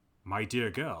My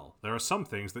dear girl, there are some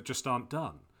things that just aren't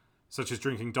done, such as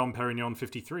drinking Dom Perignon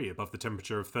 53 above the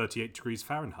temperature of 38 degrees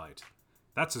Fahrenheit.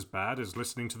 That's as bad as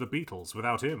listening to the Beatles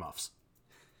without earmuffs.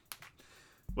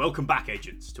 Welcome back,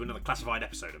 agents, to another classified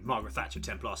episode of Margaret Thatcher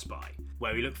Templar Spy,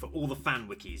 where we look for all the fan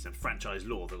wikis and franchise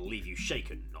lore that'll leave you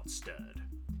shaken, not stirred.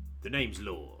 The name's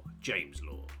Law, James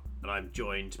Law, and I'm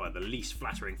joined by the least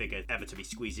flattering figure ever to be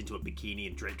squeezed into a bikini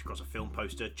and draped across a film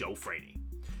poster, Joel Franey.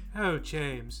 Oh,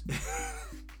 James.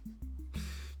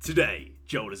 Today,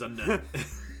 Joel is unknown.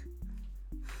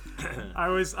 I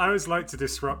always like to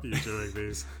disrupt you during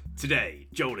these. Today,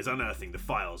 Joel is unearthing the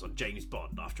files on James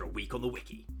Bond after a week on the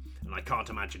wiki, and I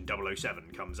can't imagine 007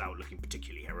 comes out looking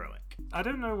particularly heroic. I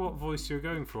don't know what voice you're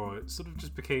going for. It sort of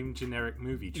just became generic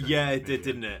movie trailer. Yeah, it did,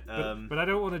 didn't it? But I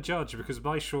don't want to judge because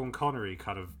my Sean Connery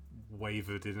kind of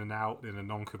wavered in and out in a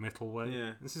non-committal way.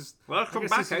 Yeah. This is Welcome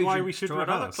back, this is why we should to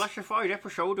another rehearse. classified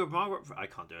episode of Margaret... I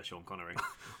can't do a Sean Connery.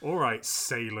 All right,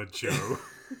 Sailor Joe.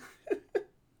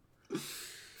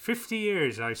 50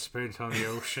 years I spent on the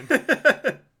ocean.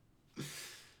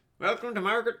 Welcome to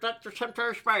Margaret Thatcher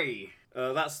Templar Spy.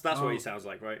 That's what he sounds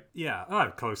like, right? Yeah,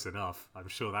 oh, close enough. I'm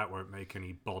sure that won't make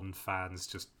any Bond fans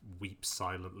just weep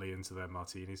silently into their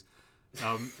martinis.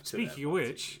 Speaking of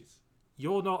which,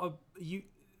 you're not a...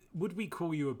 Would we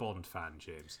call you a Bond fan,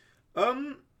 James?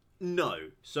 No.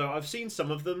 So I've seen some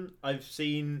of them. I've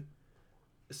seen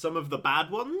some of the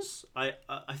bad ones. I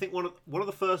think one of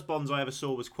the first Bonds I ever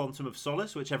saw was Quantum of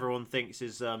Solace, which everyone thinks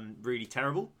is really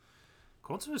terrible.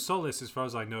 Quantum of Solace, as far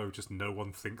as I know, just no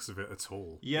one thinks of it at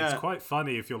all. Yeah. It's quite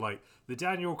funny if you're like, the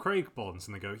Daniel Craig Bonds,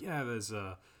 and they go, yeah, there's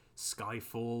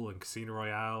Skyfall and Casino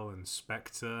Royale and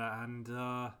Spectre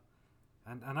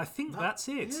and I think that's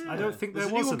it. Yeah. I don't think There's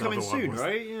there a was new one another coming soon, was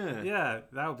right? Yeah. Yeah,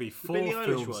 that would be 4 Billie Eilish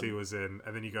films one. he was in,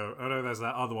 and then you go, oh no, there's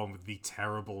that other one with the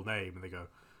terrible name, and they go,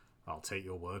 I'll take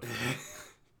your word.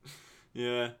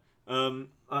 Yeah.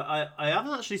 I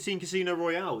haven't actually seen Casino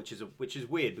Royale, which is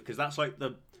weird because that's like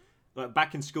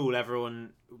back in school,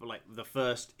 everyone like the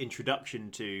first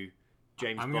introduction to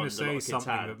James I'm Bond. going to say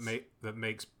something had. that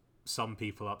makes some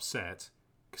people upset.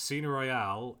 Casino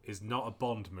Royale is not a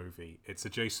Bond movie; it's a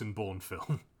Jason Bourne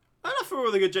film. I thought it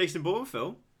was a good Jason Bourne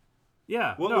film.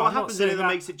 Yeah. What I'm not happens in it saying that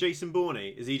makes it Jason Bourne?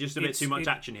 Is he just a bit It's- too much it-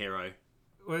 action hero?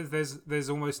 Well, there's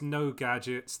almost no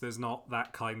gadgets. There's not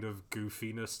that kind of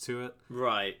goofiness to it.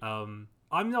 Right.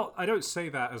 I don't say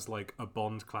that as like a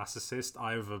Bond classicist.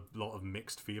 I have a lot of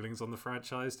mixed feelings on the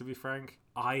franchise, to be frank.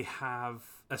 I have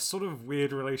a sort of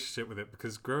weird relationship with it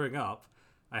because growing up,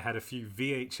 I had a few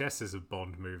VHSs of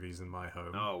Bond movies in my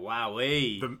home. Oh,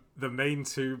 wowee. The main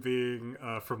two being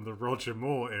from the Roger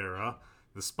Moore era,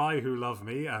 The Spy Who Loved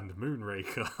Me and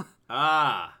Moonraker.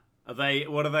 Ah. Are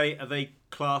they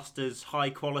classed as high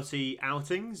quality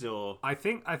outings or? I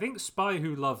think Spy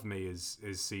Who Loved Me is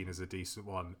seen as a decent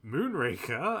one.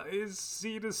 Moonraker is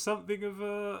seen as something of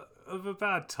a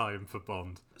bad time for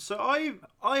Bond. So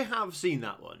I have seen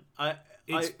that one.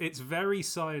 It's very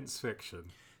science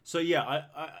fiction. So yeah,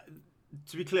 I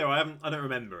to be clear, I don't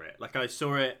remember it. Like I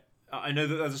saw it. I know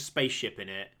that there's a spaceship in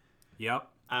it. Yep.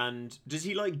 And does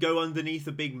he like go underneath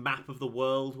a big map of the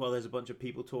world while there's a bunch of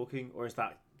people talking, or is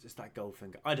that just that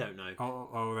Goldfinger? I don't know.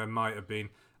 Oh, there might have been.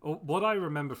 What I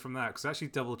remember from that, because I actually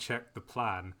double-checked the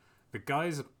plan, the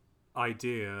guy's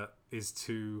idea is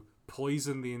to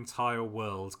poison the entire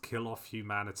world, kill off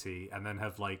humanity, and then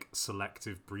have, like,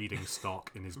 selective breeding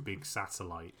stock in his big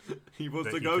satellite. He wants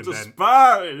that to he go can to then-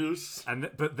 space.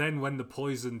 But then when the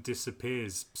poison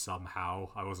disappears somehow,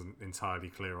 I wasn't entirely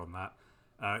clear on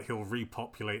that, he'll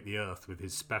repopulate the Earth with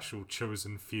his special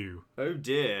chosen few. Oh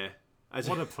dear.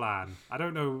 What a plan. I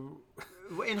don't know...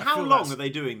 In I how feel long that's- are they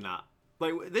doing that?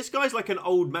 Like, this guy's like an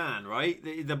old man, right?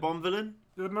 The Bond villain?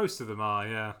 Most of them are,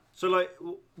 yeah. So, like,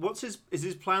 is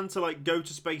his plan to, like, go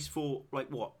to space for, like,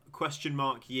 what? Question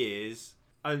mark years?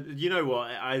 You know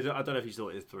what? I don't know if he's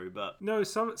thought it through, but... No,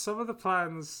 some of the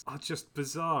plans are just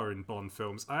bizarre in Bond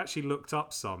films. I actually looked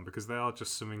up some because they are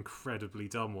just some incredibly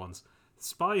dumb ones.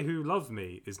 Spy Who Loved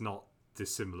Me is not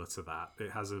dissimilar to that.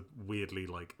 It has a weirdly,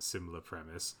 like, similar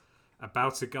premise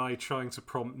about a guy trying to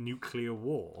prompt nuclear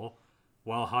war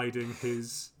while hiding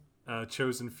his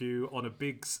chosen few on a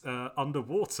big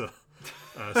underwater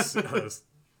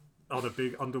on a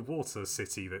big underwater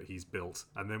city that he's built,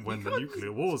 and then when the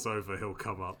nuclear war's over, he'll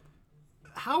come up.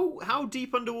 How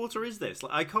deep underwater is this?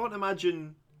 Like, I can't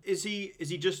imagine. Is he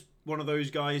just one of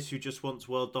those guys who just wants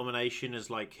world domination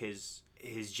as like his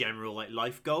general like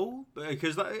life goal?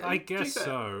 Because I guess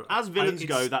so. As villains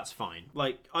go, that's fine.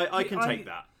 Like I can take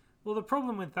that. Well, the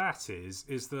problem with that is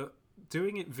that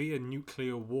doing it via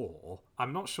nuclear war,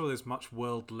 I'm not sure there's much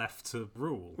world left to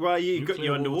rule. Right, you've got Nuclear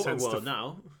your war underwater tends to world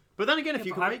now. But then again, if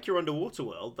you but can make your underwater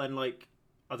world, then like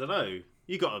I don't know,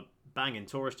 you got a banging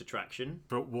tourist attraction.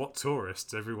 But what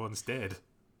tourists? Everyone's dead.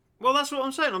 Well, that's what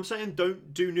I'm saying. I'm saying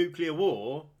don't do nuclear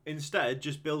war. Instead,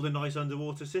 just build a nice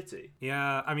underwater city.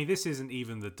 Yeah, I mean, this isn't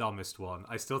even the dumbest one.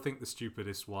 I still think the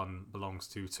stupidest one belongs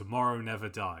to Tomorrow Never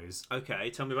Dies.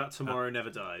 Okay, tell me about Tomorrow Never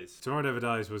Dies. Tomorrow Never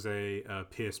Dies was a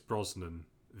Pierce Brosnan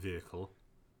vehicle.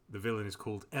 The villain is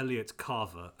called Elliot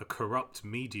Carver, a corrupt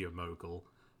media mogul,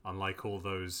 unlike all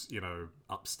those,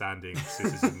 upstanding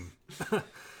citizen, Most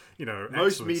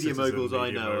excellent media citizen moguls I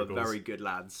media know moguls. are very good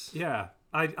lads. Yeah,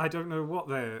 I don't know what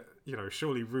they're...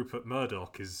 surely Rupert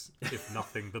Murdoch is, if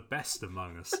nothing, the best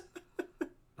among us.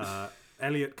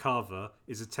 Elliot Carver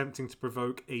is attempting to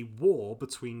provoke a war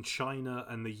between China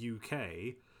and the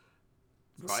UK.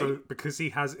 Right. So, because he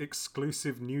has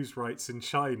exclusive news rights in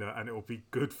China, and it will be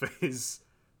good for his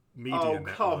media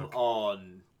network. Come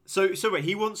on. So wait,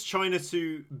 he wants China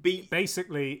to beat...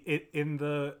 Basically, in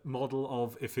the model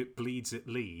of if it bleeds, it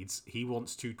leads, he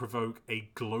wants to provoke a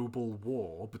global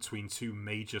war between two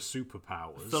major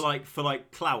superpowers. For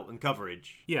clout and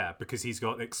coverage. Yeah, because he's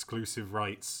got exclusive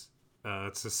rights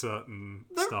to certain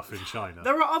stuff in China.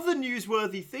 There are other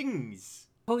newsworthy things.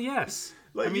 Well, yes.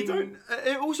 Like, I mean, you don't...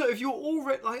 Also, if you're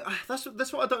already... Like, that's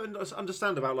what I don't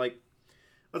understand about, like...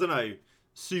 I don't know.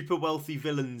 Super wealthy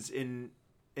villains in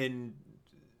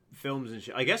films and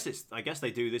shit. I guess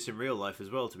they do this in real life as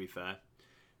well, to be fair.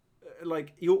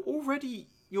 Like, you're already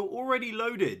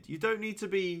loaded. You don't need to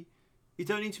be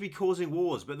causing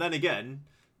wars. But then again,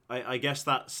 I guess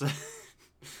that's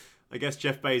I guess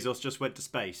Jeff Bezos just went to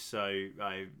space, so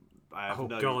I have oh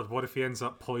no... god, what if he ends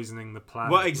up poisoning the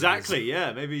planet? Well, exactly,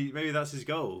 yeah. Maybe that's his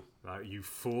goal. You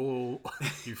fool,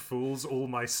 you fools, all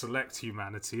my select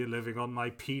humanity are living on my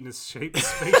penis-shaped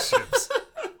spaceships.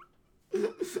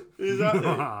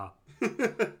 Exactly.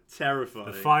 Terrifying.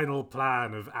 The final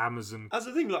plan of Amazon. That's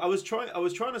the thing. Like, I was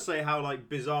trying to say how like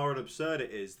bizarre and absurd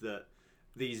it is that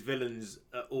these villains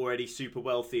are already super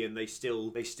wealthy and they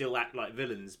still act like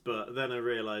villains. But then I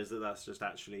realised that that's what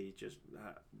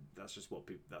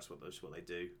they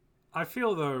do. I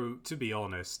feel though, to be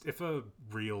honest, if a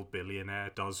real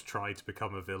billionaire does try to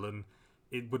become a villain,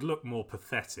 it would look more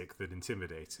pathetic than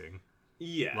intimidating.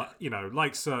 Yeah.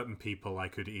 Like certain people I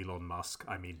could Elon Musk,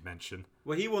 mention.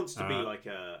 Well, he wants to be like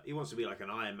an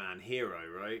Iron Man hero,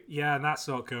 right? Yeah, and that's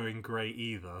not going great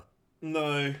either.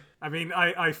 No.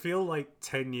 I feel like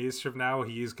 10 years from now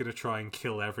he is going to try and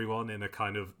kill everyone in a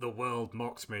kind of the world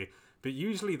mocked me. But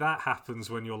usually that happens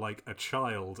when you're like a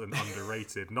child and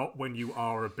underrated, not when you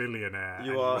are a billionaire.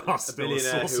 You are a still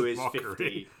billionaire source who of is mockery.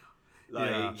 50.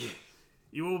 Like... Yeah.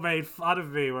 You all made fun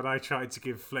of me when I tried to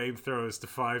give flamethrowers to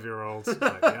 5-year-olds.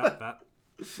 Like, yeah,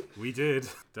 we did.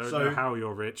 Don't know how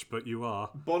you're rich, but you are.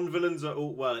 Bond villains are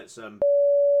all... Well, it's... Oh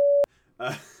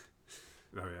yeah,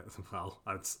 well,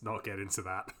 let's not get into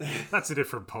that. That's a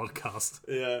different podcast.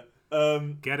 Yeah.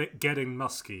 Getting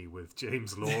Musky with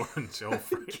James Law and Joel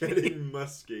Freaky. Getting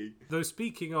Musky. Though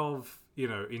speaking of,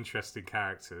 interesting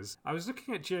characters, I was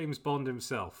looking at James Bond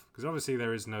himself, because obviously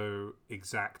there is no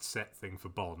exact set thing for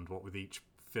Bond, what with each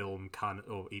film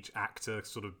or each actor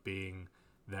sort of being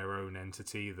their own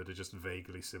entity that are just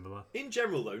vaguely similar. In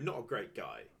general, though, not a great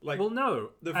guy. Like, well, no.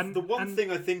 The one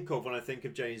thing I think of when I think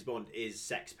of James Bond is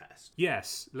Sex Pest.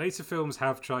 Yes, later films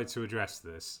have tried to address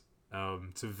this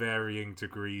to varying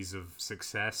degrees of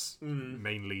success,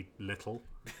 mainly little.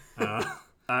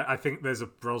 I think there's a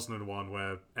Brosnan one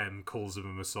where M calls him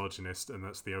a misogynist, and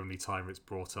that's the only time it's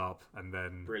brought up, and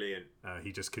then brilliant.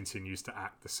 He just continues to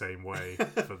act the same way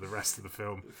for the rest of the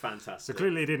film. Fantastic. So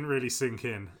clearly it didn't really sink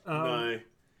in. No.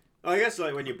 I guess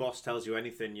like when your boss tells you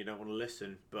anything, you don't want to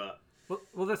listen, but...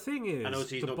 Well, the thing is... And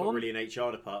also he's not got really an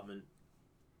HR department.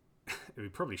 We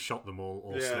probably shot them all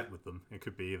or slept with them. It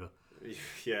could be either.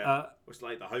 Yeah. It's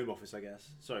like the Home Office, I guess.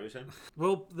 Sorry, what were you saying?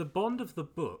 Well, the Bond of the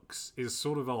books is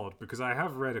sort of odd, because I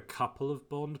have read a couple of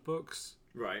Bond books.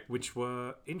 Right. Which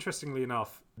were, interestingly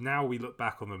enough, now we look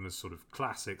back on them as sort of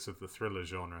classics of the thriller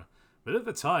genre. But at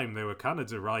the time, they were kind of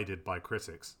derided by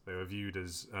critics. They were viewed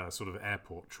as sort of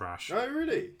airport trash. Oh,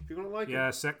 really? People don't like it?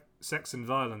 Yeah, sex and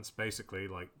violence, basically,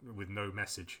 like, with no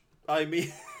message. I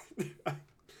mean,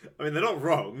 they're not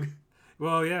wrong.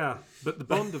 Well, yeah, but the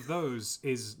Bond of those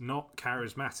is not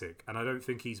charismatic, and I don't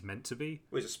think he's meant to be.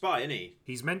 Well, he's a spy, isn't he?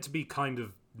 He's meant to be kind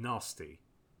of nasty.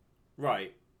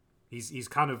 Right. He's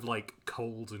kind of, like,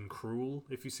 cold and cruel,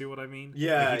 if you see what I mean.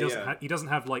 Yeah, like, he doesn't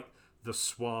have, like, the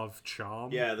suave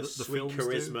charm. Yeah, the sweet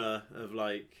charisma do. of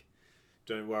like,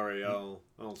 don't worry, I'll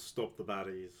stop the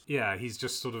baddies. Yeah, he's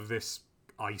just sort of this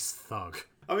ice thug.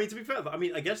 I mean, to be fair,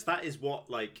 I guess that is what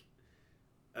like,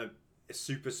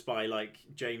 super spy like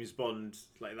James Bond.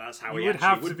 Like that's how You he would actually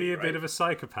have would to be a right? bit of a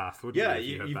psychopath, wouldn't Yeah, you? If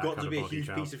you had you've that got kind to of be a body huge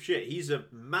count. piece of shit. He's a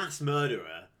mass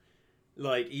murderer.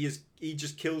 Like he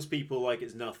just kills people like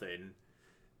it's nothing.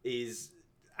 Is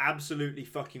absolutely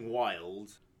fucking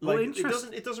wild. Well, Like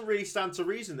it doesn't really stand to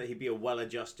reason that he'd be a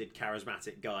well-adjusted,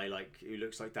 charismatic guy like who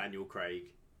looks like Daniel Craig.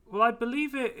 Well, I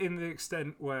believe it in the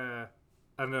extent where,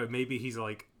 I don't know, maybe he's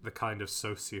like the kind of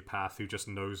sociopath who just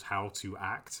knows how to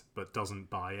act but doesn't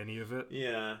buy any of it.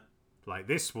 Yeah. Like,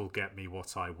 this will get me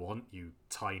what I want, you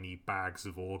tiny bags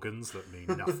of organs that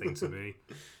mean nothing to me.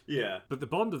 Yeah. But the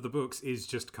Bond of the books is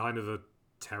just kind of a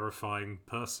terrifying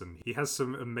person. He has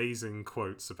some amazing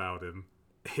quotes about him.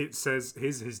 It says,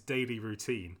 here's his daily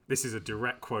routine. This is a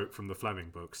direct quote from the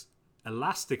Fleming books.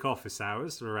 Elastic office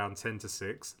hours are around 10 to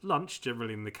 6. Lunch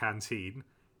generally in the canteen.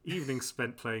 Evenings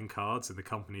spent playing cards in the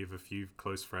company of a few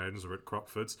close friends or at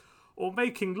Crockford's. Or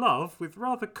making love with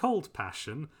rather cold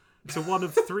passion to one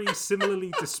of 3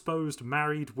 similarly disposed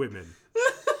married women.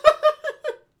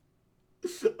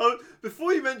 Oh,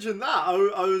 before you mentioned that,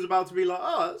 I was about to be like,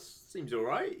 oh, that seems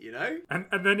alright, you know?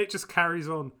 And then it just carries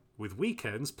on. With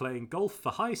weekends playing golf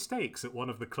for high stakes at one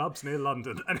of the clubs near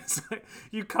London. And it's like,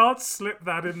 you can't slip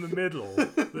that in the middle.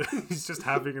 He's just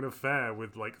having an affair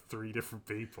with like 3 different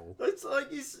people. It's like,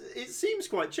 it seems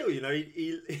quite chill, you know?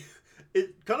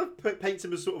 It kind of paints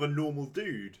him as sort of a normal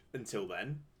dude until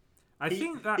then. I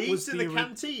think that he was eats in the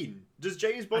canteen. Does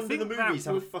James Bond in the movies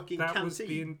have a fucking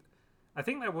canteen? I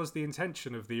think that was the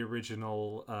intention of the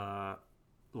original,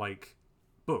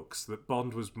 books, that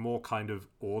Bond was more kind of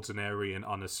ordinary and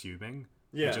unassuming.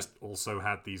 Yeah. He just also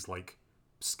had these like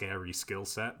scary skill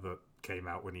set that came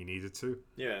out when he needed to.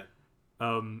 Yeah.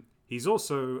 He's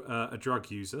also a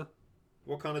drug user.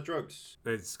 What kind of drugs?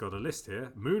 It's got a list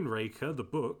here. Moonraker, the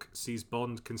book, sees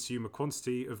Bond consume a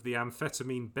quantity of the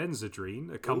amphetamine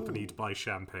Benzedrine, accompanied by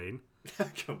champagne.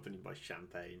 Accompanied by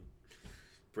champagne.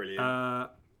 Brilliant.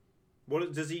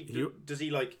 What does he? Does he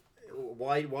like?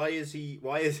 Why is he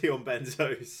on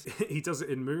benzos? He does it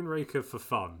in Moonraker for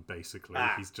fun, basically.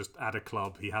 He's just at a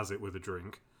club, he has it with a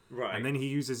drink. Right. And then he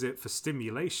uses it for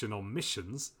stimulation on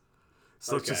missions,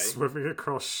 such as swimming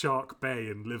across Shark Bay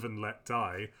and Live and Let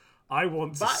Die. I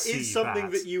want to see that. That is something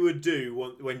that you would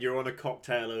do when you're on a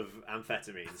cocktail of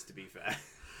amphetamines, to be fair.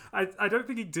 I don't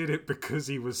think he did it because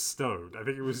he was stoned. I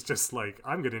think it was just like,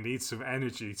 I'm going to need some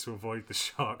energy to avoid the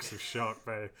sharks of Shark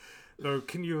Bay. Though,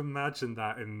 can you imagine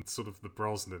that in sort of the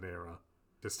Brosnan era?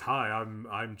 Just, hi,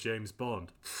 I'm James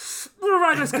Bond. All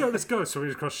right, let's go. So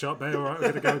we're across Shark Bay. All right,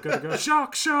 we're gonna go.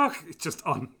 Shark. It's just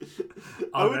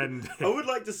unending. I would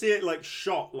like to see it like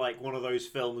shot like one of those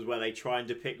films where they try and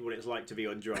depict what it's like to be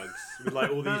on drugs with like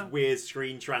all these weird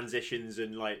screen transitions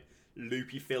and like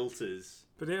loopy filters.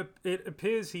 But it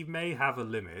appears he may have a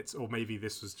limit, or maybe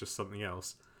this was just something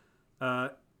else.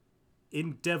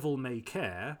 In Devil May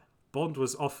Care, Bond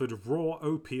was offered raw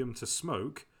opium to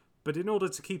smoke, but in order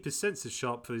to keep his senses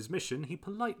sharp for his mission, he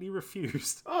politely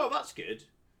refused. Oh, that's good.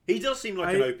 He does seem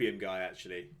like an opium guy,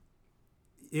 actually.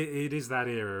 It is that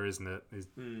era, isn't it?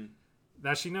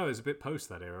 Actually, no, it's a bit post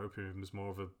that era. Opium was more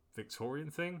of a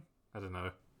Victorian thing. I don't know.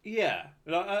 Yeah.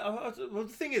 Well, the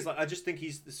thing is, like, I just think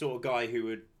he's the sort of guy who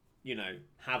would, you know,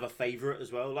 have a favourite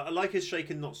as well. Like, I like his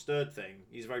shaken not stirred thing.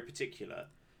 He's very particular.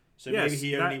 So maybe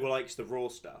he only likes the raw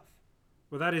stuff.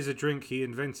 Well, that is a drink he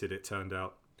invented, it turned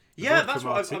out. Yeah, that's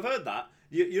what I've heard that.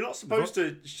 You're not supposed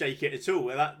to shake it at all.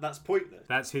 That's pointless.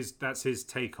 That's his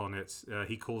take on it.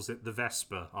 He calls it the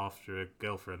Vesper after a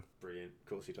girlfriend. Brilliant. Of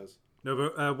course he does. No,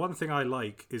 but one thing I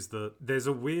like is that there's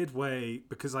a weird way,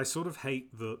 because I sort of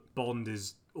hate that Bond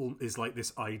is like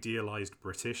this idealized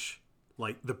British.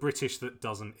 Like, the British that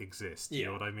doesn't exist. You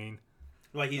know what I mean?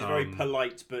 Like, he's very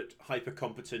polite but hyper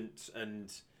competent and,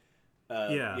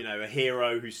 you know, a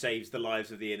hero who saves the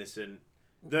lives of the innocent.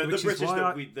 The British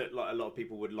that like, a lot of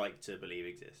people would like to believe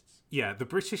exists. Yeah, the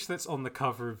British that's on the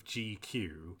cover of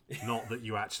GQ, not that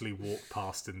you actually walk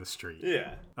past in the street.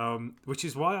 Yeah. Which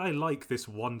is why I like this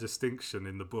one distinction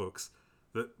in the books,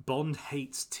 that Bond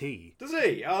hates tea. Does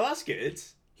he? Oh, that's good.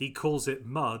 He calls it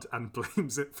mud and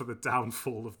blames it for the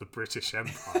downfall of the British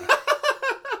Empire.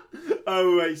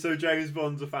 Oh, wait, so James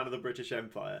Bond's a fan of the British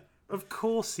Empire? Of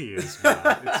course he is,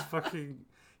 man. It's fucking...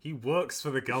 He works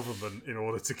for the government in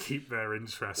order to keep their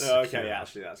interests secure. Okay,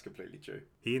 actually, that's completely true.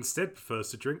 He instead prefers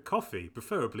to drink coffee,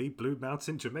 preferably Blue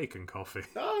Mountain Jamaican coffee.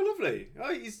 Oh, lovely.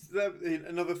 Oh, he's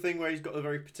another thing where he's got a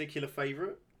very particular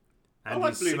favourite. I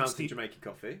like Blue Mountain Jamaican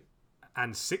coffee.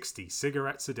 And 60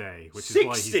 cigarettes a day, which 60? is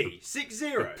why he's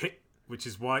 60? Which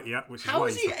is why, How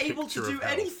is he's he the able to picture do of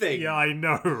health. anything? Yeah, I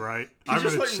know, right? He I'm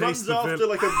just gonna like chase runs the after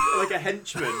villain. like a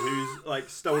henchman who's like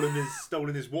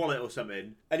stolen his wallet or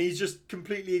something, and he's just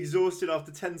completely exhausted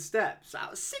after 10 steps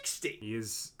out of 60. He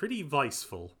is pretty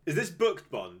viceful. Is this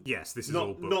booked Bond? Yes, this is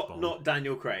all booked Bond. Not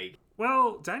Daniel Craig.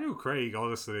 Well, Daniel Craig,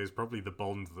 honestly, is probably the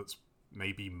Bond that's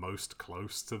maybe most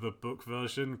close to the book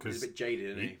version. He's a bit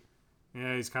jaded, isn't he?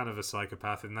 Yeah, he's kind of a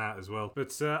psychopath in that as well.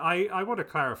 But I want to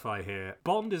clarify here.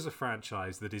 Bond is a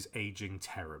franchise that is aging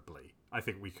terribly. I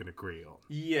think we can agree on.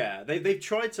 Yeah, they've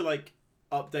tried to like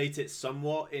update it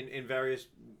somewhat in various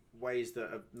ways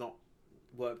that have not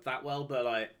worked that well, but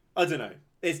like, I don't know.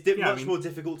 It's much more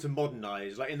difficult to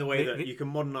modernise, like in the way that you can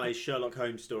modernise Sherlock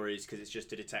Holmes stories because it's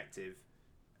just a detective.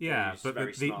 Yeah, but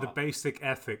the basic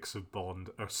ethics of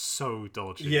Bond are so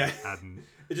dodgy. And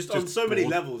just on so many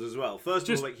levels as well. First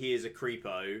of all, like, he is a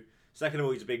creepo. Second of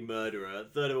all, he's a big murderer.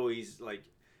 Third of all, he's like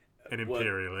an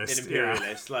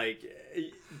imperialist. Like,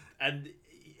 and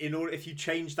if you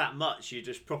change that much, you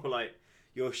just proper like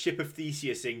you're Ship of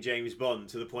Theseusing James Bond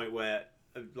to the point where,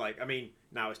 like, I mean,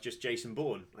 now it's just Jason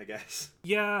Bourne, I guess.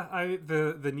 Yeah,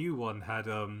 the new one had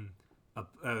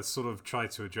sort of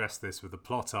tried to address this with a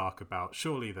plot arc about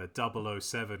surely the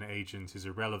 007 agent is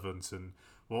irrelevant and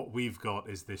what we've got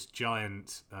is this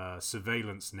giant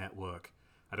surveillance network.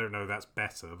 I don't know if that's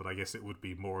better, but I guess it would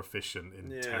be more efficient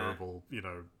in terrible,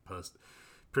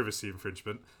 privacy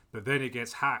infringement. But then it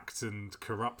gets hacked and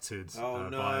corrupted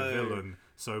by a villain.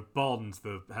 So Bond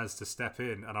has to step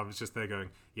in, and I was just there going,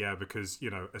 yeah, because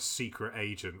a secret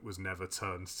agent was never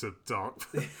turned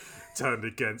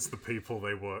against the people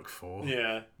they work for.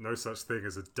 Yeah, no such thing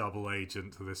as a double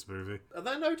agent to this movie. Are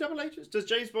there no double agents? Does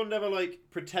James Bond ever like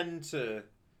pretend to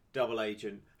double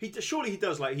agent? Surely he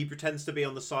does. Like he pretends to be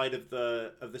on the side of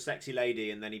the sexy lady,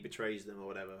 and then he betrays them or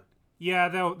whatever. Yeah,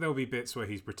 there'll be bits where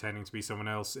he's pretending to be someone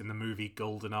else. In the movie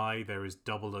GoldenEye, there is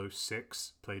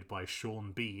 006, played by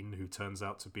Sean Bean, who turns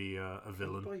out to be a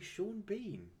villain. Played by Sean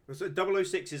Bean? So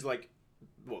 006 is like,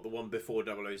 what, the one before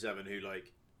 007 who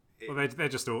like... Well, they're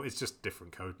just all... It's just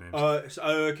different code names.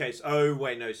 Okay. So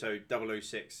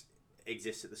 006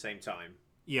 exists at the same time?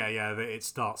 Yeah, it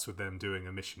starts with them doing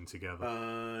a mission together.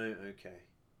 Okay.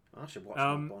 I should watch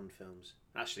more Bond films.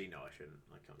 Actually, no, I shouldn't.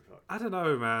 I can't be fucked. I don't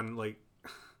know, man. Like...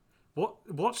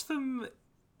 Watch them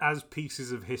as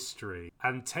pieces of history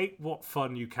and take what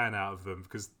fun you can out of them,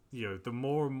 because the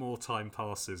more and more time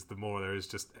passes, the more there is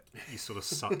just you sort of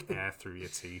suck air through your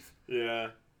teeth.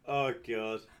 Yeah. Oh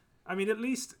god. I mean, at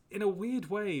least in a weird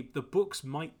way, the books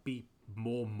might be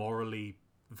more morally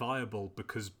viable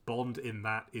because Bond in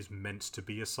that is meant to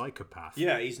be a psychopath.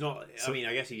 Yeah, he's not. I mean,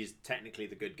 I guess he's technically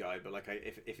the good guy, but like,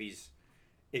 if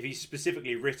he's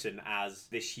specifically written as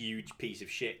this huge piece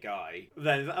of shit guy,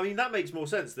 then, I mean, that makes more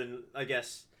sense than, I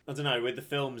guess, I don't know, with the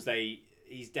films,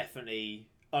 he's definitely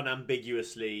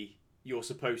unambiguously, you're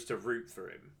supposed to root for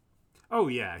him. Oh,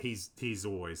 yeah, he's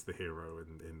always the hero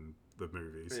in the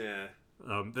movies. Yeah.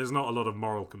 There's not a lot of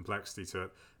moral complexity to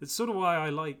it. It's sort of why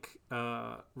I like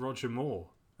Roger Moore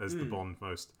as the Bond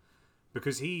most,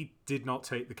 because he did not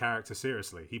take the character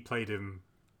seriously. He played him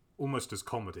almost as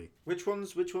comedy. Which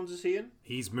ones is he in?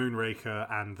 He's Moonraker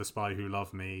and The Spy Who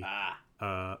Loved Me.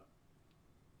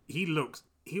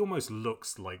 He almost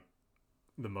looks like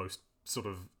the most sort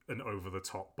of an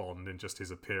over-the-top Bond in just his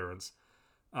appearance.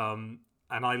 And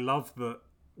I love that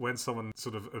when someone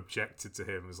sort of objected to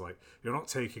him, was like, you're not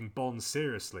taking Bond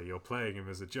seriously, you're playing him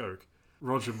as a joke.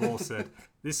 Roger Moore said,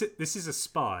 this is a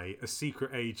spy, a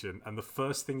secret agent, and the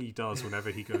first thing he does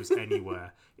whenever he goes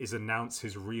anywhere is announce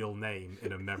his real name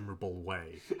in a memorable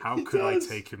way. How could I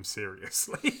take him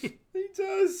seriously? He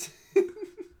does.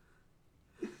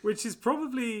 Which is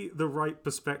probably the right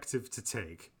perspective to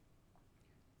take.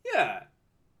 Yeah.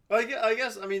 I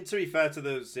guess, I mean, to be fair to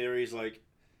the series, like,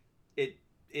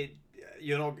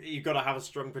 you've got to have a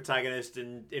strong protagonist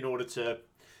in order to...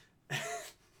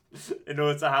 in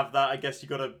order to have that, I guess you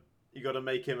gotta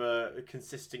make him a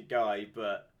consistent guy,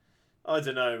 but I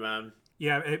don't know, man.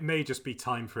 Yeah, it may just be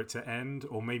time for it to end,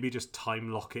 or maybe just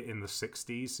time lock it in the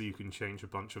 60s so you can change a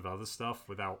bunch of other stuff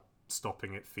without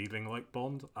stopping it feeling like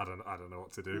Bond. I don't know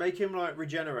what to do. Make him like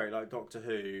regenerate like Doctor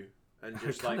Who, and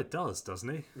just it kind of does, doesn't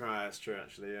he? Right, that's true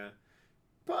actually, yeah.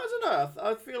 But I don't know.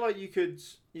 I feel like you could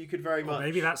very much.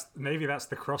 Maybe that's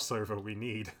the crossover we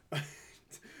need.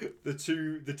 The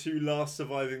two last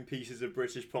surviving pieces of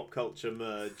British pop culture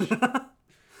merge.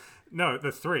 No,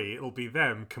 the three. It'll be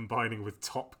them combining with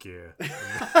Top Gear.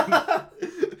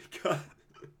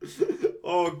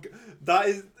 Oh, that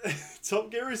is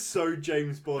Top Gear is so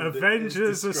James Bond.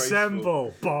 Avengers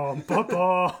assemble! Bomb, bomb,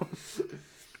 bomb.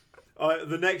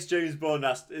 The next James Bond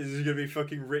is going to be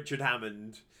fucking Richard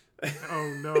Hammond.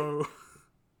 Oh no.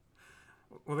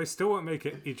 Well, they still won't make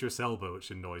it Idris Elba,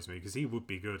 which annoys me because he would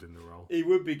be good in the role. He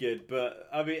would be good, but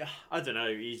I mean, I don't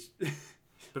know. He's.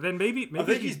 But then maybe I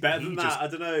think he's better than that. I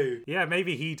don't know. Yeah,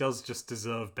 maybe he does just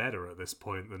deserve better at this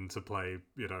point than to play,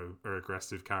 an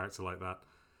aggressive character like that.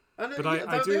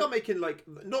 But they are making like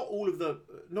not all the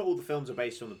films are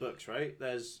based on the books, right?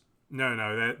 There's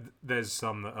there's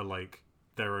some that are like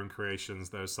their own creations.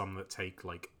 There's some that take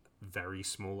like very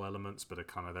small elements but are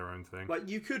kind of their own thing. Like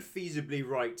you could feasibly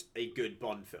write a good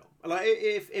Bond film. Like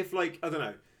if like I don't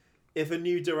know, if a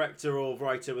new director or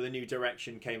writer with a new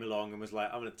direction came along and was like,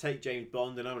 I'm going to take James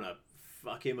Bond and I'm going to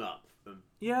fuck him up.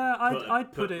 Yeah,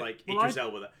 I'd put it like Idris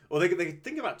Elba with it. Or they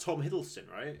think about Tom Hiddleston,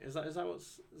 right? Is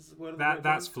that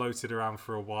that's floated around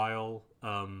for a while.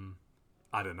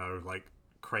 I don't know. Like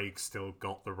Craig still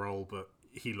got the role, but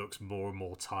he looks more and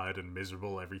more tired and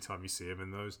miserable every time you see him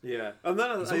in those. Yeah, and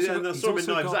then I saw him in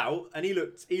Knives Out, and he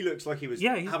looks like he was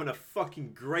having a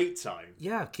fucking great time.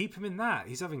 Yeah, keep him in that.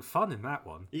 He's having fun in that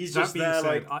one. He's just there,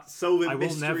 like solving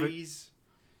mysteries.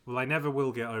 I never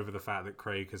will get over the fact that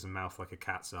Craig has a mouth like a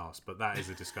cat's ass, but that is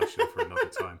a discussion for another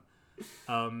time.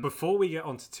 Before we get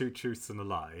on to Two Truths and a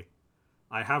Lie,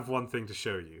 I have one thing to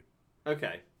show you.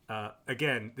 Okay.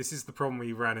 Again, this is the problem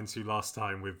we ran into last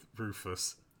time with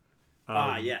Rufus.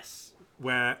 Yes.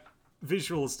 Where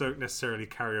visuals don't necessarily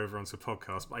carry over onto a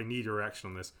podcast, but I need your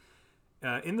reaction on this.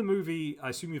 In the movie, I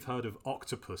assume you've heard of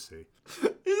Octopussy.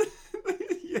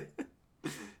 Yeah.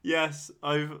 Yes,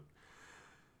 I've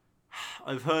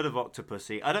heard of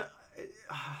Octopussy. I've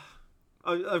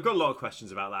got a lot of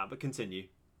questions about that, but continue.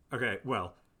 Okay,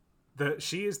 well,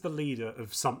 she is the leader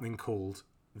of something called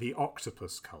the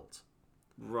Octopus Cult.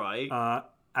 Right.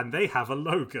 And they have a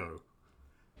logo.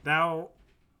 Now,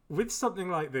 with something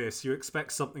like this, you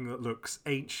expect something that looks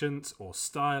ancient or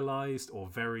stylized or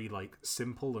very, like,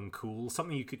 simple and cool.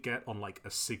 Something you could get on, like,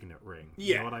 a signet ring. Yeah.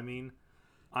 You know what I mean?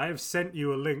 I have sent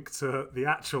you a link to the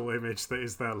actual image that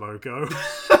is their logo.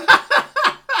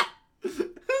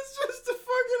 It's just a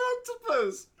fucking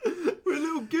octopus with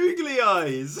little googly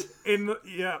eyes. In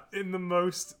the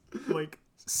most, like,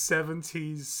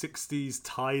 70s, 60s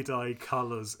tie-dye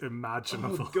colours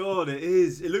imaginable. Oh, God, it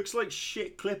is. It looks like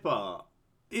shit clip art.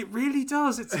 It really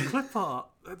does. It's clip art.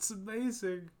 That's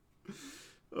amazing.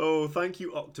 Oh, thank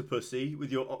you, Octopussy, with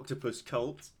your octopus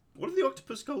cult. What did the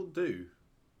octopus cult do?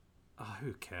 Oh,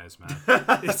 who cares, man?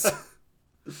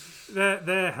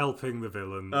 They're helping the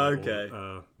villain. Okay.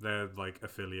 They're like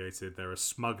affiliated. They're a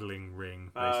smuggling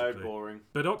ring, basically. Boring.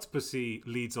 But Octopussy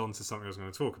leads on to something I was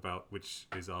going to talk about, which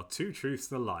is our Two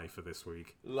Truths and a Lie for this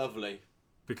week. Lovely.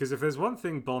 Because if there's one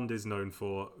thing Bond is known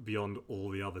for, beyond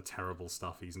all the other terrible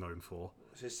stuff he's known for...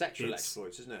 It's his sexual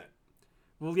exploits, isn't it?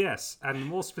 Well, yes, and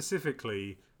more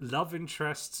specifically, love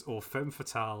interests or femme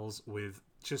fatales with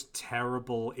just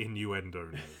terrible innuendo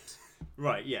names.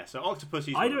 Right, yeah, so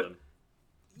Octopussy's one of them.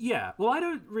 Yeah, well, I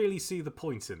don't really see the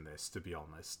point in this, to be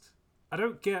honest. I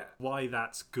don't get why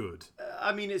that's good.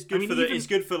 I mean, it's good it's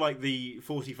good for like the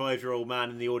 45-year-old man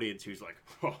in the audience who's like,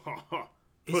 ha ha ha,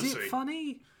 pussy. Is it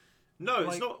funny? No,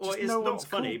 it's not. Well, it's not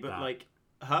funny, but that. Like,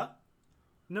 huh?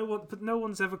 No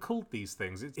one's ever called these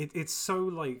things. It's so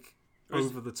like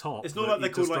over the top. It's not like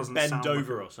they're called like Bend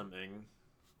Over or something.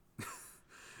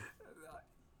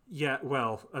 Yeah,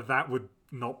 well, that would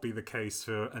not be the case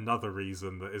for another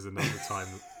reason that is another time,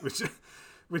 which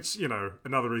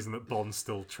another reason that Bond's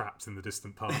still trapped in the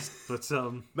distant past. But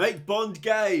make Bond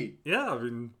gay. Yeah, I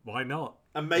mean, why not?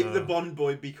 And make the Bond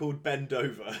boy be called Bend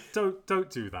Over. Don't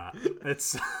do that.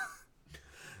 It's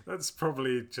that's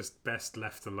probably just best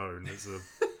left alone as a.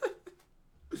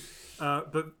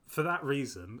 But for that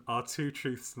reason, our Two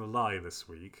Truths and a Lie this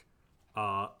week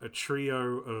are a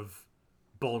trio of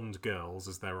Bond girls,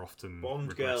 as they're often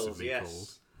regressively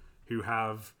called, who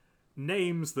have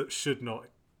names that should not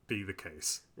be the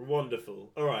case.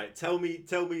 Wonderful. All right, tell me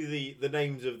the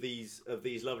names of these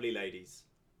lovely ladies.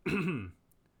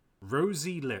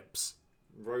 Rosy Lips.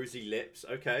 Rosy Lips.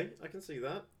 Okay, I can see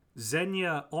that.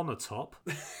 Xenia Onatop.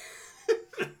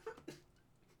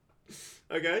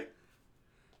 Okay.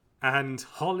 And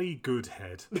Holly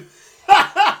Goodhead.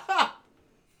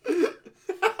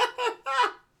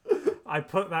 I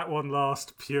put that one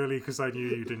last purely because I knew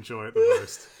you'd enjoy it the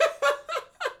most.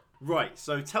 Right,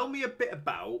 so tell me a bit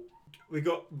about... We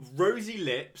got Rosy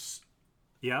Lips.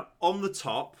 Yep. On the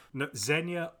top. No,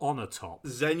 Xenia Onatop.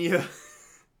 Xenia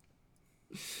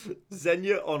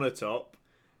Onatop.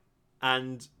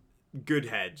 And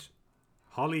Goodhead.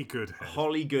 Holly Goodhead.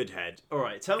 Holly Goodhead. All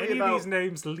right, tell me about... Any of these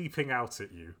names leaping out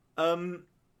at you?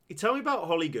 Tell me about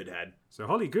Holly Goodhead. So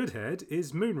Holly Goodhead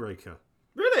is Moonraker.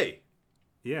 Really?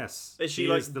 Yes. Is she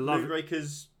like is the love.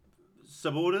 Moonraker's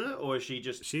subordinate, or is she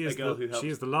just a girl who helps? She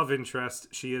is the love interest.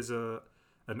 She is an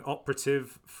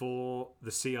operative for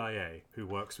the CIA who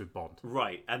works with Bond.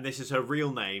 Right, and this is her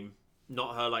real name,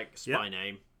 not her like spy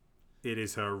name. It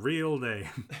is her real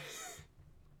name.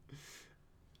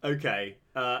 Okay.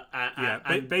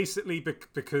 Basically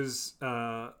because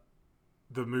the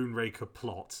Moonraker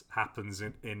plot happens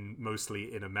in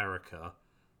mostly in America.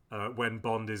 When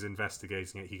Bond is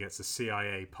investigating it, he gets a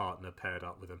CIA partner paired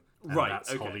up with him. And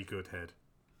that's Holly Goodhead.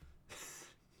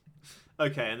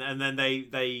 Okay, and then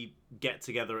they get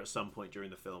together at some point during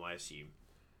the film, I assume.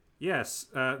 Yes,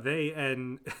 they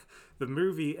end. The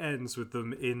movie ends with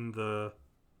them in the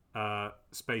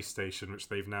space station, which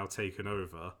they've now taken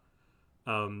over.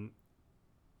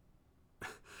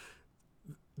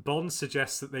 Bond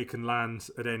suggests that they can land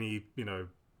at any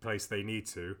place they need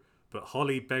to, but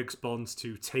Holly begs Bond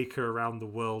to take her around the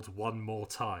world one more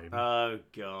time. Oh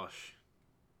gosh.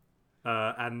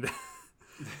 And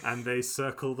they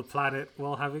circle the planet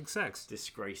while having sex.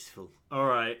 Disgraceful. All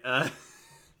right.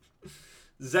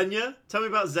 Xenia? Tell me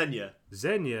about Xenia.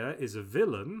 Xenia is a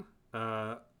villain,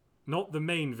 not the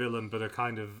main villain, but a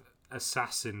kind of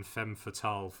assassin femme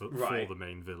fatale for the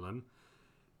main villain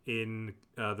in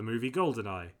the movie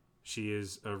GoldenEye. She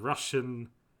is a Russian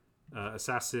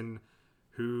assassin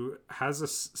who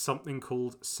has something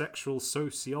called sexual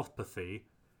sociopathy,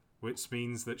 which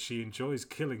means that she enjoys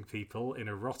killing people in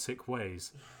erotic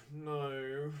ways.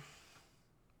 No.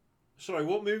 Sorry,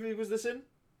 what movie was this in?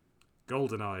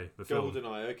 GoldenEye, the film.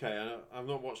 GoldenEye, okay. I've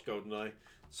not watched GoldenEye.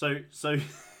 So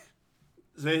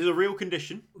there's a real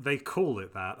condition. They call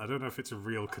it that. I don't know if it's a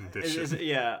real condition.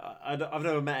 I've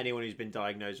never met anyone who's been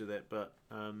diagnosed with it, but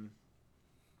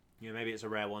maybe it's a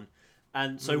rare one.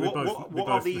 And so what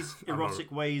are these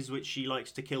erotic ways which she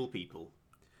likes to kill people?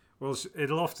 Well,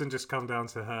 it'll often just come down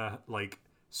to her, like,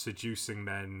 seducing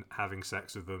men, having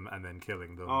sex with them, and then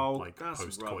killing them,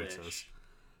 post-coitus.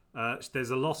 There's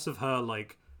a lot of her,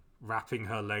 like, wrapping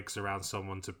her legs around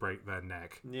someone to break their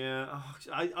neck. Yeah,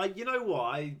 you know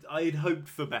what? I'd hoped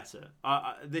for better.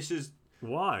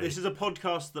 Why? This is a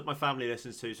podcast that my family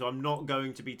listens to, so I'm not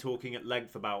going to be talking at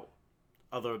length about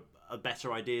other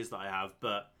better ideas that I have,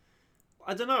 but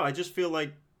I don't know. I just feel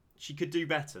like she could do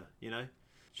better,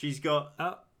 She's got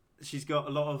a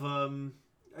lot of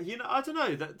I don't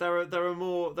know.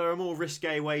 There are more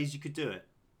risque ways you could do it.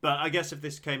 But I guess if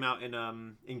this came out in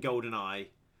GoldenEye.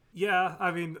 Yeah,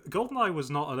 I mean, GoldenEye was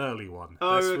not an early one.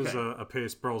 Oh, this was a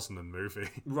Pierce Brosnan movie.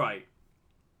 Right.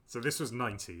 So this was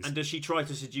 90s. And does she try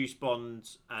to seduce Bond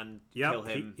and kill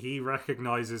him? He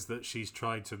recognises that she's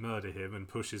tried to murder him and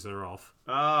pushes her off.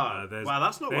 Wow,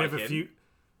 that's not like him.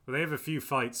 They have a few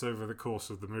fights over the course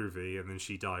of the movie, and then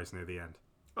she dies near the end.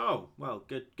 Oh, well,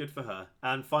 good for her.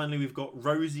 And finally, we've got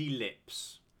Rosie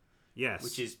Lips. Yes.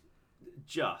 Which is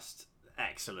just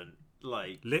excellent.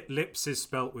 Like Lips is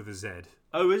spelt with a Z.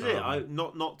 Oh, is it?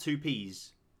 Not two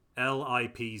P's.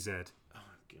 Lipz. Oh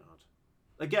God!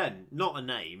 Again, not a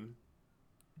name,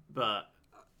 but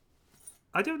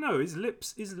I don't know. Is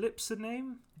Lips a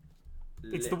name?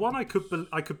 Lips. It's the one I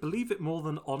could believe it more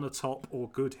than Onatop or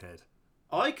Goodhead.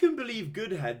 I can believe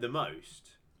Goodhead the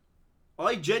most.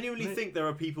 I genuinely think there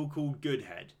are people called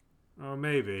Goodhead. Oh,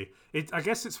 maybe. I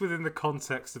guess it's within the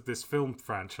context of this film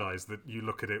franchise that you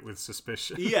look at it with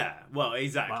suspicion. Yeah, well,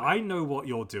 exactly. I know what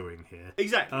you're doing here.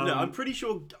 Exactly. No, I'm pretty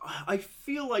sure. I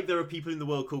feel like there are people in the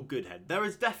world called Goodhead. There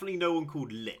is definitely no one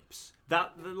called Lips.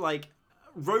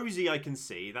 Rosie, I can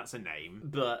see that's a name,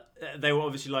 but they were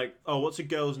obviously like, oh, what's a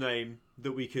girl's name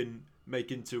that we can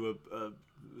make into a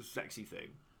sexy thing?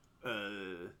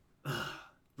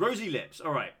 Rosie Lips.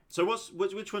 All right. So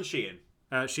which one's she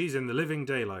in? She's in The Living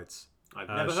Daylights. I've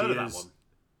never heard of that one.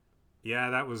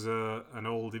 Yeah, that was an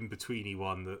old in-betweeny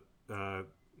one that...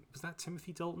 was that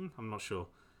Timothy Dalton? I'm not sure.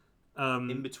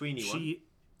 In-betweeny one?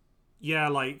 Yeah,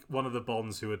 like one of the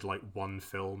Bonds who had like one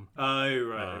film. Oh,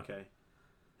 right, okay.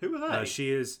 Who are they?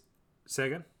 She is... Say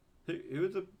again? Who are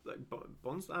the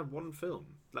Bonds that have one film?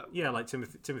 Yeah, like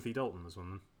Timothy Dalton was one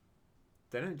of them.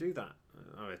 They don't do that.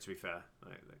 Oh, to be fair,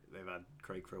 they've had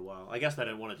Craig for a while. I guess they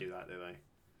don't want to do that, do they?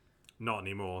 Not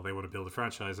anymore. They want to build a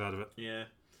franchise out of it. Yeah.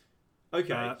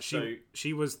 Okay.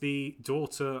 She was the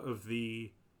daughter of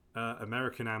the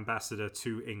American ambassador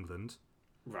to England.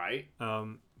 Right.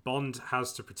 Bond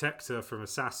has to protect her from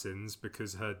assassins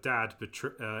because her dad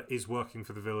is working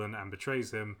for the villain and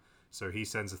betrays him. So he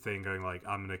sends a thing going like,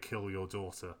 "I'm going to kill your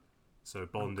daughter." So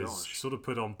Bond is sort of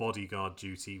put on bodyguard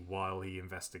duty while he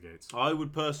investigates. I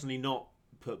would personally not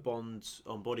put Bond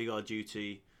on bodyguard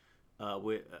duty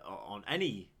on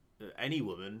any any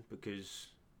woman because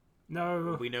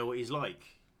No. we know what he's like.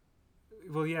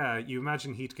 Well, yeah, you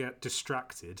imagine he'd get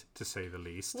distracted, to say the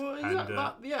least. Well,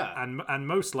 yeah. And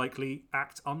most likely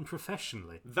act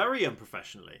unprofessionally. Very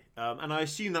unprofessionally. And I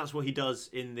assume that's what he does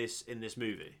in this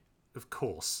movie. Of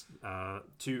course.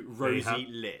 To rosy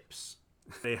lips.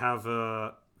 They have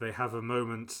a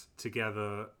moment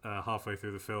together halfway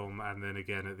through the film, and then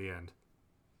again at the end.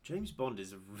 James Bond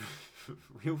is a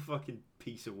real fucking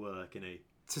piece of work, isn't he?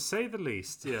 To say the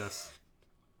least, yes.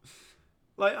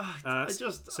 Like, I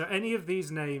just... So any of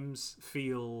these names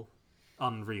feel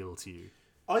unreal to you?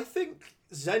 I think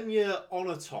Xenia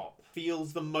Onatop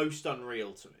feels the most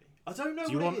unreal to me. I don't know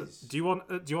what it is. Do you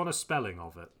want a spelling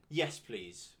of it? Yes,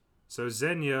 please. So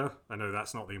Xenia, I know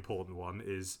that's not the important one,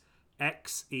 is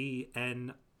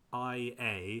Xenia. I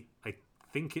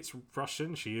think it's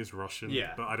Russian. She is Russian,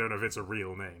 yeah. But I don't know if it's a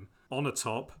real name.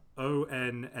 Onatop,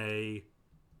 Onatopp,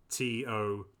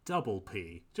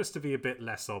 just to be a bit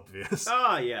less obvious.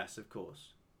 Ah, yes, of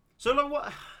course. So, like,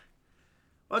 what?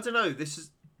 I don't know. This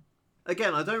is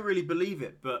again, I don't really believe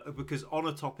it, but because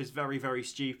Onatop is very, very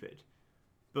stupid.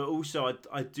 But also,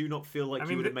 I do not feel like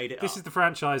you would have made it This up. is the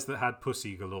franchise that had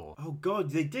Pussy galore. Oh God,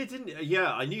 they did, didn't they?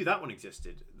 Yeah, I knew that one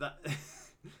existed. That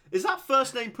is that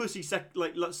first name Pussy,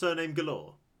 like surname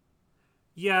galore.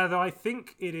 Yeah, though I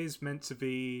think it is meant to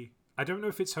be. I don't know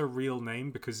if it's her real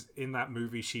name because in that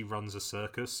movie she runs a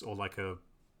circus or like a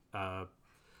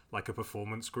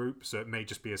performance group, so it may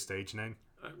just be a stage name.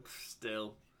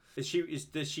 Still, does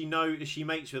she know? Is she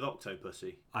mates with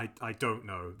Octopussy? I don't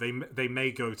know. They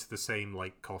may go to the same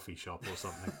like coffee shop or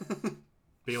something.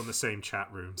 Be on the same chat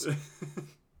rooms.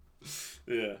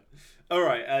 Yeah. All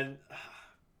right, and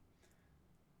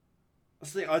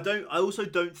I also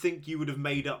don't think you would have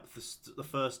made up the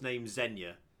first name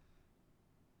Xenia.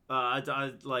 I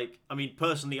mean,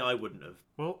 personally, I wouldn't have.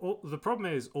 Well, the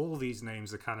problem is all these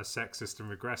names are kind of sexist and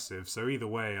regressive. So either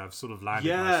way, I've sort of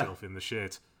landed myself in the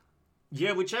shit.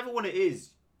 Yeah, whichever one it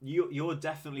is, you're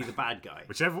definitely the bad guy.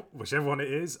 Whichever one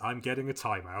it is, I'm getting a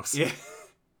timeout. Yeah.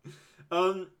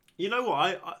 You know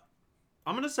what?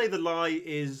 I'm gonna say the lie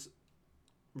is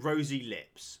rosy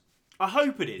lips. I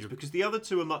hope it is because the other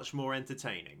two are much more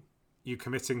entertaining. You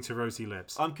committing to rosy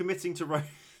lips? I'm committing to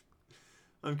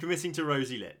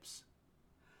rosy lips.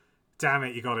 Damn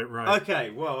it, you got it right.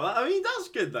 Okay, well, I mean that's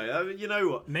good though. I mean, you know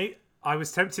what? I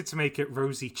was tempted to make it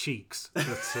rosy cheeks, but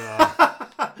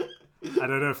I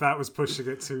don't know if that was pushing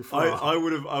it too far. I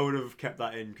would have kept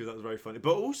that in because that was very funny.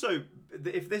 But also,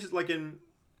 if this is like in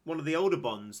one of the older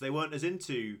Bonds, they weren't as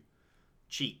into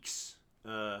cheeks.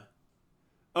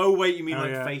 Oh wait, you mean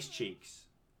face cheeks?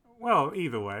 Well,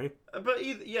 either way. But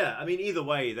either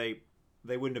way,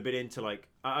 they wouldn't have been into like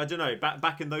I don't know.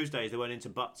 Back in those days, they weren't into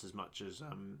butts as much as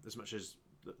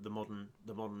the modern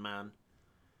man.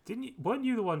 Weren't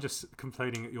you the one just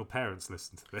complaining that your parents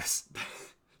listened to this?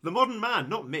 The modern man,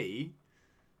 not me.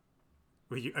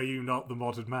 Are you not the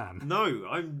modern man? No,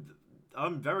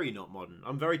 I'm very not modern.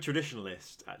 I'm very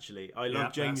traditionalist, actually. I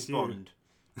love James Bond.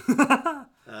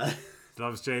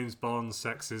 Loves James Bond,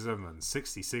 sexism, and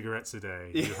 60 cigarettes a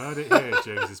day. You heard it here,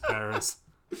 James's parents.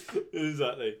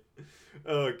 Exactly.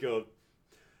 Oh God.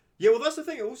 Yeah, well, that's the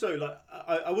thing. Also, like,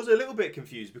 I was a little bit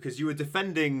confused because you were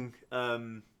defending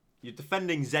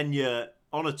Xenia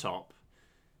Onatop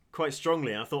quite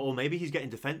strongly, and I thought, maybe he's getting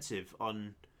defensive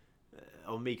on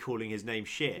me calling his name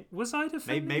shit. Was I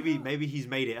defending? Maybe he's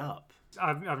made it up.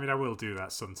 I mean, I will do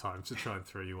that sometimes to try and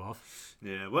throw you off.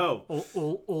 Yeah, well,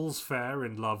 all's fair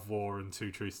in love, war, and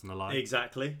two truths and a lie.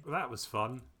 Exactly. That was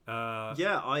fun.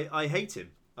 Yeah, I hate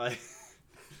him.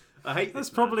 I hate that's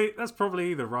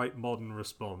probably the right modern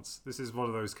response. This is one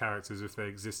of those characters, if they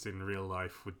exist in real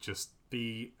life, would just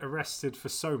be arrested for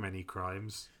so many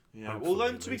crimes. Yeah.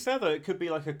 Although to be fair though, it could be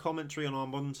like a commentary on our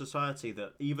modern society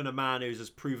that even a man who's as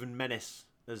proven menace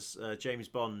as James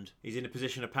Bond, he's in a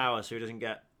position of power, so he doesn't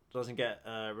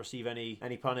receive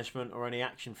any punishment or any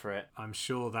action for it. I'm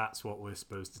sure that's what we're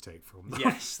supposed to take from them.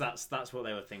 Yes, that's what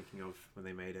they were thinking of when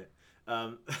they made it.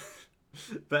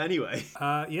 But anyway.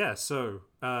 So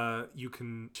you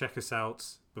can check us out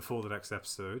before the next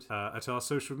episode at our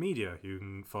social media. You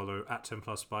can follow at 10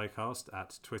 Plus Spycast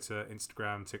at Twitter,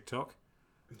 Instagram, TikTok.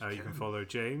 You can follow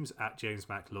James at James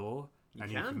MacLaw. You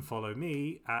can follow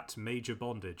me at Major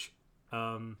Bondage.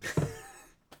 Oh,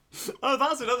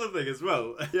 that's another thing as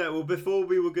well. Yeah, well, before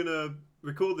we were going to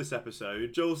record this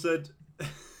episode, Joel said,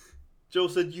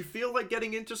 you feel like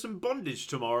getting into some bondage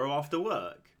tomorrow after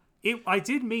work? I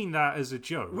did mean that as a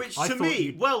joke. Which to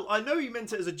me, well, I know you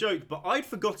meant it as a joke, but I'd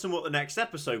forgotten what the next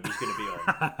episode was going to be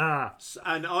on.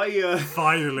 And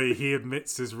Finally, he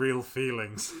admits his real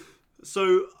feelings.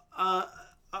 So,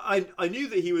 I knew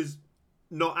that he was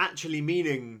not actually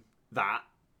meaning that.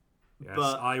 Yes,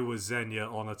 but I was Xenia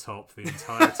on a top the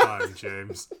entire time,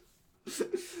 James.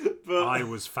 but I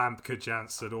was Famke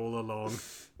Janssen all along.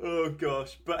 Oh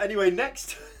gosh. But anyway,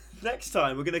 next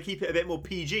time we're going to keep it a bit more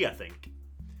PG, I think.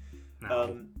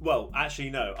 No. Well,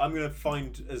 actually, no. I'm going to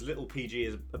find as little PG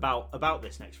as about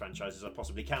this next franchise as I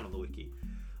possibly can on the wiki.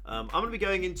 I'm going to be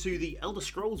going into the Elder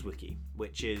Scrolls wiki,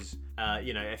 which is,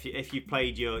 if you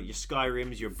played your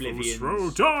Skyrims, your Oblivions,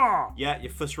 Fusroda!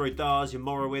 your Fusrodars, your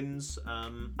Morrowinds,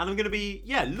 and I'm going to be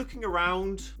looking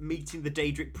around, meeting the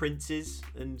Daedric princes,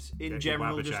 and in Get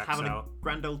general your just Wabberjacks having out. a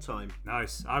grand old time.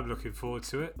 Nice. I'm looking forward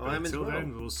to it. But I am as until well.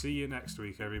 then, we'll see you next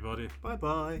week, everybody. Bye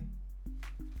bye.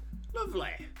 Lovely.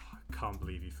 I can't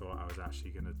believe you thought I was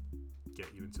actually going to get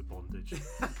you into bondage.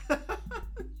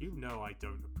 You know I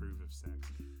don't approve of sex.